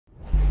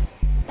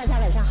大家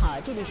晚上好，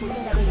这里是正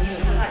在为您演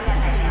播的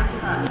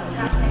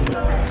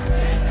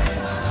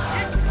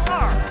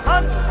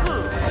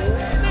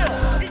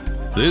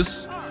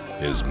This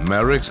is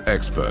Merrick's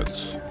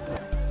Experts,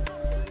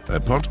 a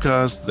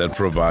podcast that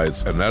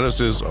provides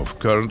analysis of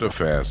current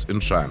affairs in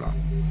China.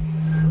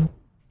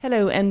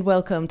 Hello and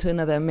welcome to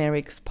another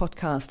Merrick's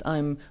podcast.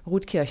 I'm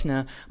Ruth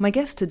Kirchner. My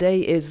guest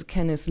today is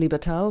Kenneth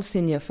Lieberthal,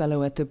 Senior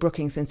Fellow at the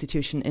Brookings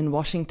Institution in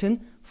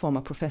Washington,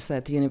 former professor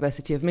at the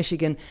University of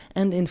Michigan,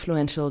 and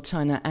influential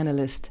China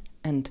analyst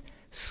and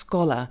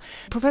scholar.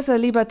 Professor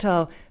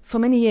Lieberthal, for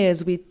many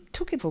years we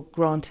took it for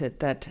granted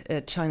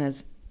that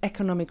China's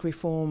economic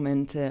reform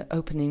and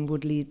opening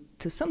would lead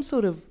to some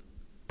sort of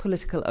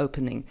political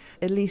opening,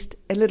 at least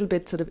a little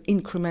bit sort of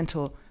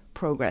incremental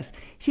progress.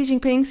 Xi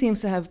Jinping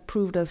seems to have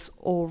proved us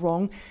all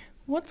wrong.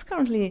 What's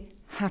currently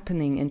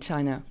happening in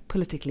China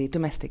politically,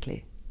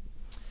 domestically?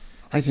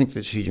 I think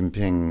that Xi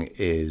Jinping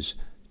is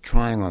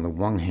trying on the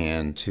one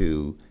hand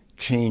to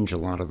change a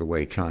lot of the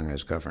way China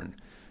is governed.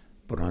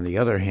 But on the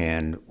other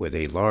hand, with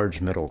a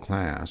large middle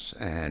class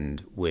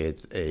and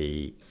with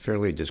a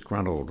fairly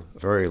disgruntled,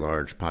 very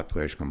large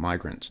population of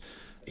migrants,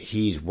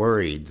 he's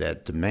worried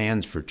that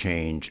demands for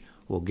change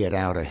will get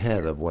out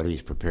ahead of what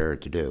he's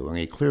prepared to do. And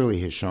he clearly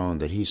has shown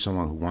that he's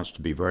someone who wants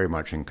to be very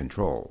much in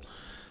control.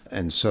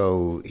 And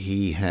so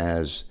he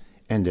has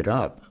ended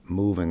up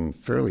moving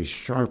fairly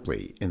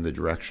sharply in the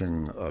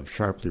direction of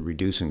sharply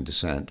reducing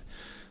dissent,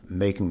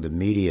 making the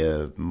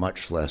media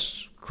much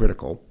less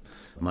critical,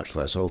 much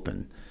less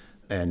open,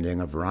 and in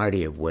a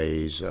variety of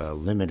ways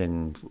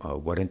limiting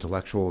what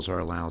intellectuals are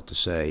allowed to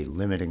say,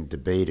 limiting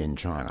debate in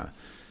China,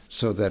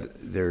 so that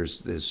there's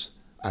this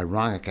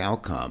ironic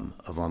outcome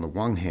of, on the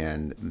one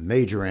hand,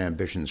 major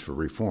ambitions for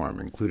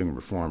reform, including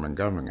reform in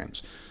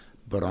governance,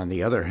 but on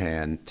the other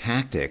hand,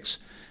 tactics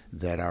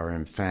that are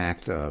in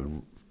fact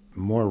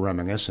more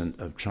reminiscent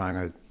of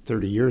China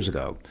 30 years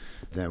ago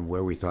than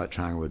where we thought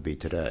China would be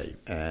today.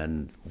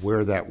 And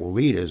where that will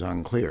lead is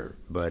unclear,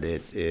 but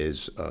it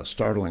is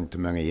startling to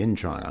many in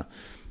China,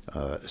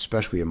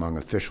 especially among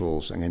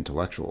officials and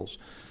intellectuals.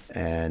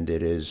 And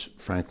it is,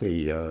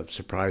 frankly,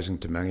 surprising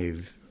to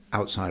many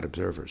outside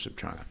observers of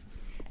China.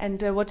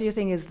 And what do you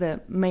think is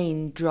the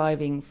main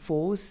driving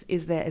force?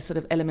 Is there a sort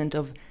of element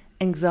of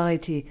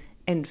anxiety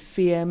and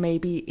fear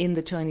maybe in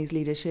the Chinese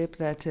leadership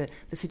that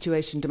the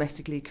situation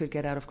domestically could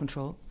get out of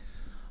control?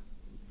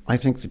 I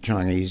think the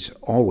Chinese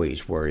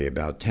always worry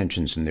about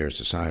tensions in their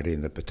society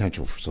and the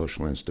potential for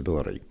social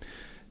instability.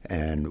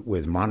 And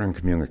with modern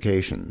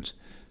communications,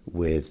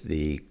 with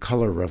the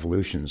color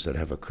revolutions that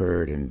have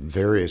occurred in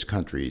various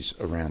countries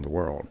around the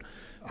world,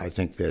 I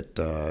think that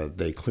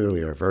they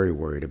clearly are very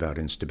worried about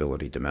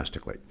instability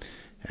domestically.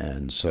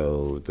 And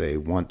so they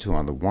want to,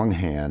 on the one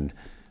hand,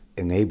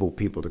 enable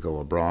people to go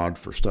abroad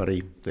for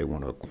study. They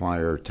want to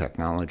acquire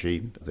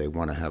technology. They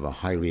want to have a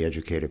highly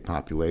educated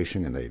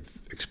population, and they've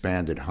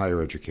expanded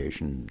higher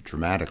education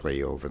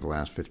dramatically over the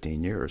last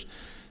 15 years.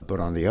 But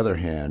on the other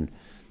hand,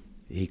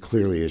 he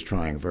clearly is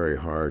trying very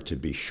hard to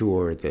be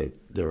sure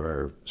that there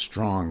are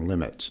strong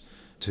limits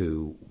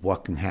to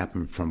what can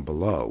happen from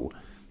below.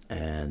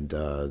 And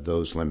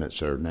those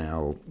limits are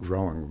now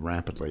growing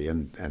rapidly,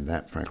 and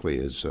that, frankly,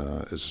 is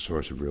a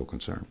source of real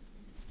concern.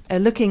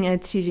 Looking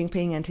at Xi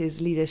Jinping and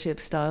his leadership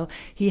style,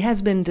 he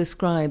has been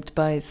described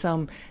by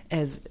some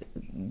as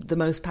the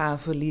most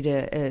powerful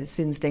leader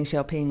since Deng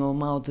Xiaoping or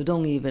Mao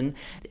Zedong even.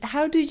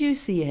 How do you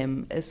see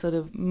him? A sort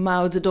of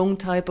Mao Zedong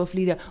type of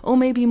leader, or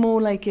maybe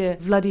more like a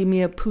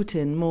Vladimir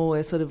Putin, more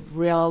a sort of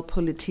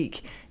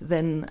realpolitik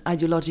than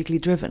ideologically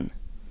driven?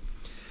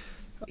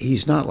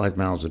 He's not like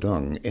Mao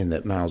Zedong in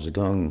that Mao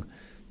Zedong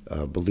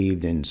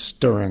believed in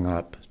stirring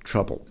up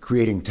trouble,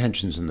 creating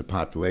tensions in the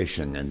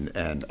population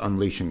and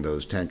unleashing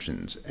those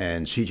tensions.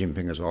 And Xi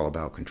Jinping is all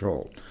about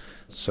control.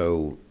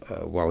 So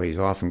while he's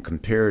often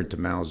compared to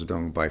Mao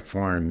Zedong by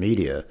foreign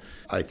media,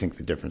 I think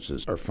the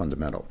differences are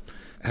fundamental.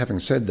 Having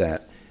said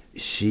that,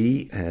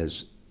 Xi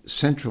has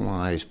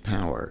centralized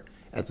power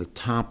at the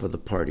top of the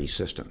party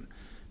system,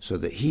 so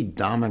that he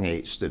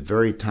dominates the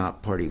very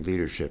top party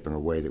leadership in a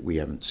way that we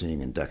haven't seen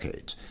in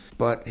decades.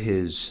 But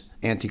his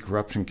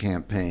anti-corruption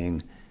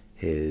campaign,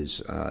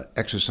 his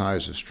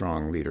exercise of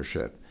strong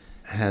leadership,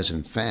 has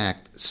in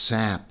fact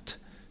sapped,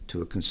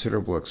 to a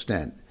considerable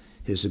extent,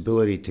 his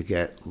ability to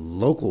get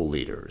local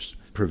leaders,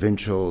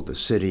 provincial, the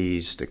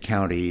cities, the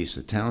counties,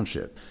 the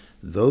township,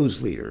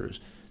 those leaders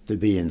to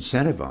be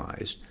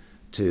incentivized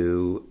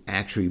to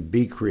actually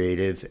be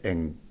creative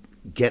and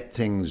get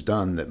things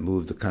done that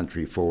move the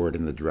country forward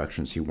in the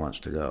directions he wants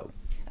to go.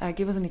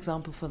 Give us an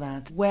example for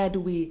that. Where do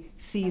we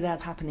see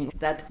that happening?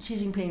 That Xi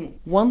Jinping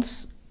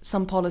wants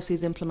some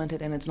policies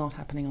implemented and it's not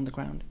happening on the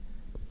ground?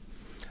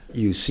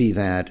 You see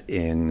that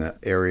in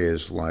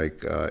areas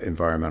like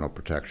environmental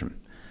protection.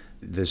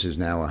 This is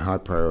now a high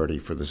priority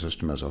for the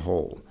system as a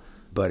whole.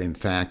 But in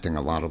fact, in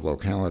a lot of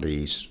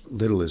localities,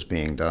 little is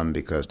being done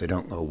because they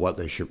don't know what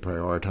they should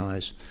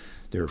prioritize.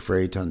 They're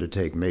afraid to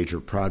undertake major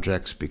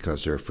projects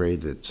because they're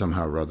afraid that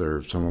somehow or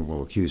other someone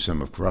will accuse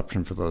them of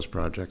corruption for those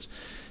projects.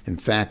 In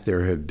fact,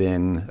 there have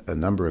been a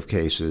number of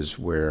cases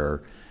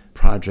where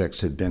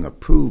projects have been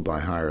approved by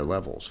higher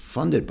levels,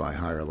 funded by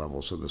higher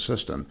levels of the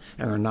system,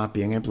 and are not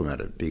being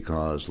implemented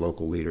because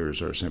local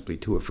leaders are simply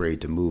too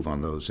afraid to move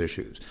on those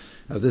issues.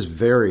 Now, this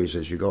varies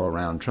as you go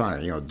around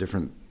China.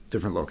 Different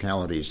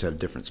localities have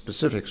different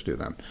specifics to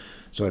them,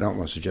 so I don't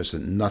want to suggest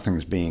that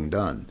nothing's being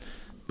done.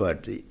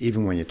 But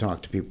even when you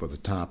talk to people at the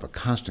top, a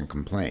constant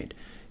complaint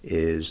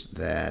is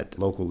that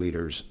local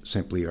leaders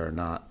simply are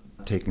not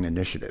taking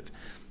initiative.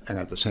 And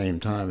at the same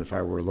time, if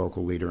I were a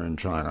local leader in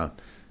China,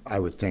 I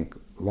would think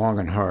long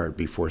and hard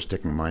before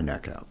sticking my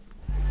neck out.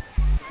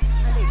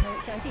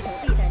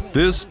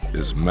 This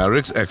is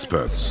Merrick's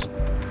Experts.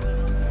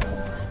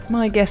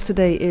 My guest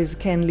today is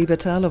Ken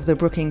Lieberthal of the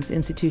Brookings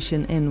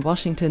Institution in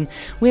Washington.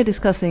 We're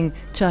discussing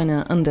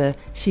China under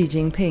Xi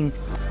Jinping.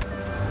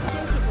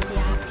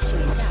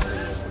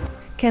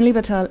 Ken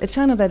Lieberthal, a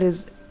China that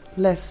is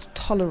less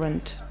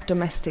tolerant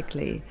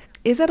domestically,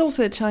 is that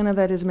also a China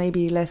that is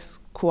maybe less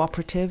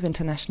cooperative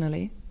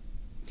internationally?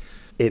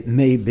 It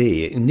may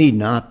be. It need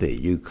not be.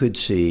 You could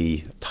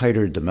see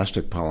tighter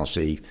domestic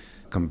policy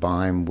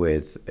combined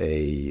with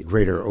a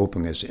greater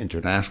openness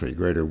internationally,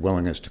 greater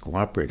willingness to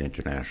cooperate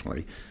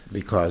internationally,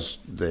 because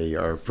they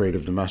are afraid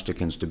of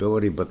domestic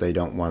instability, but they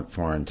don't want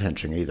foreign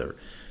tension either.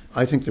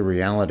 I think the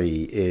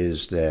reality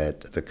is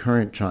that the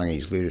current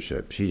Chinese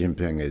leadership, Xi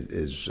Jinping,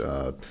 is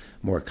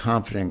more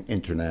confident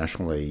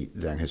internationally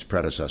than his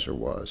predecessor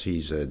was.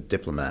 He's a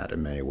diplomat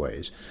in many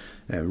ways,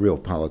 a real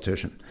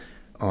politician.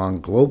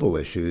 On global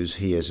issues,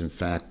 he has in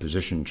fact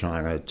positioned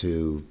China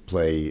to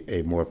play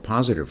a more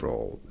positive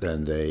role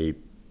than they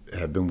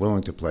have been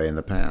willing to play in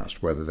the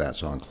past, whether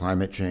that's on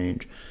climate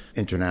change,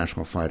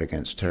 international fight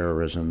against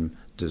terrorism,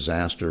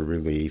 disaster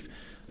relief,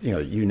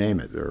 you name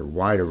it. There are a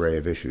wide array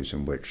of issues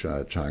in which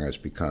China has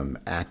become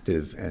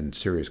active and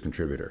serious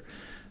contributor.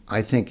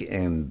 I think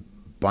in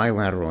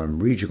bilateral and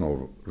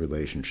regional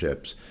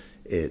relationships,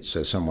 it's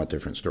a somewhat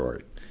different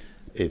story.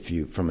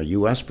 From a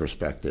U.S.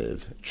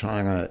 perspective,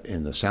 China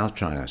in the South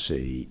China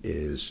Sea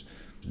is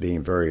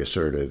being very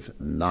assertive,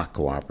 not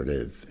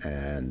cooperative,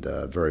 and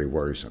very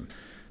worrisome.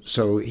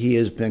 So he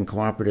has been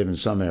cooperative in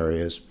some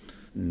areas,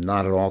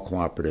 not at all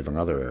cooperative in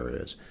other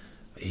areas.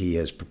 He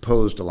has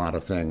proposed a lot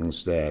of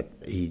things that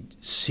he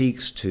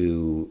seeks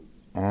to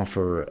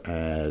offer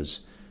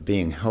as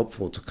being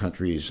helpful to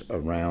countries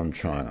around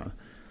China,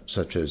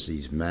 such as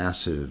these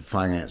massive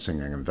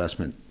financing and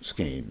investment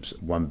schemes,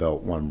 One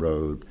Belt, One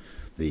Road,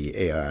 the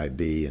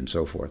AIIB, and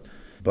so forth.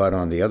 But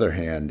on the other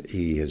hand,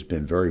 he has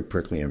been very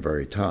prickly and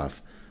very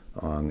tough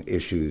on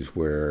issues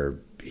where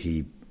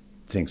he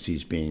thinks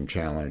he's being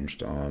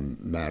challenged on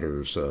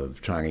matters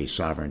of Chinese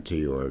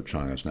sovereignty or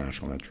China's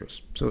national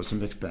interests. So it's a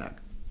mixed bag.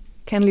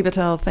 Ken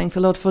Lieberthal, thanks a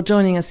lot for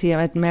joining us here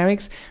at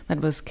Merrick's.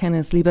 That was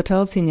Kenneth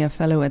Lieberthal, Senior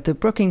Fellow at the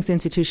Brookings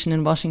Institution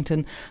in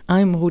Washington.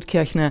 I'm Ruth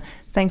Kirchner.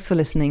 Thanks for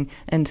listening,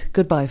 and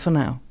goodbye for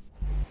now.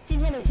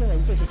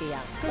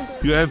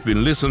 You have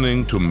been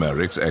listening to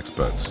Merrick's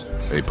Experts,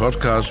 a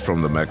podcast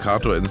from the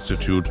Mercator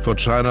Institute for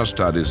China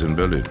Studies in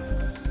Berlin.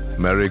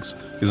 Merrick's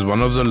is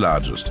one of the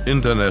largest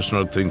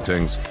international think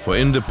tanks for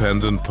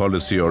independent,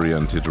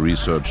 policy-oriented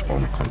research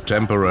on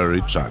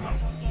contemporary China.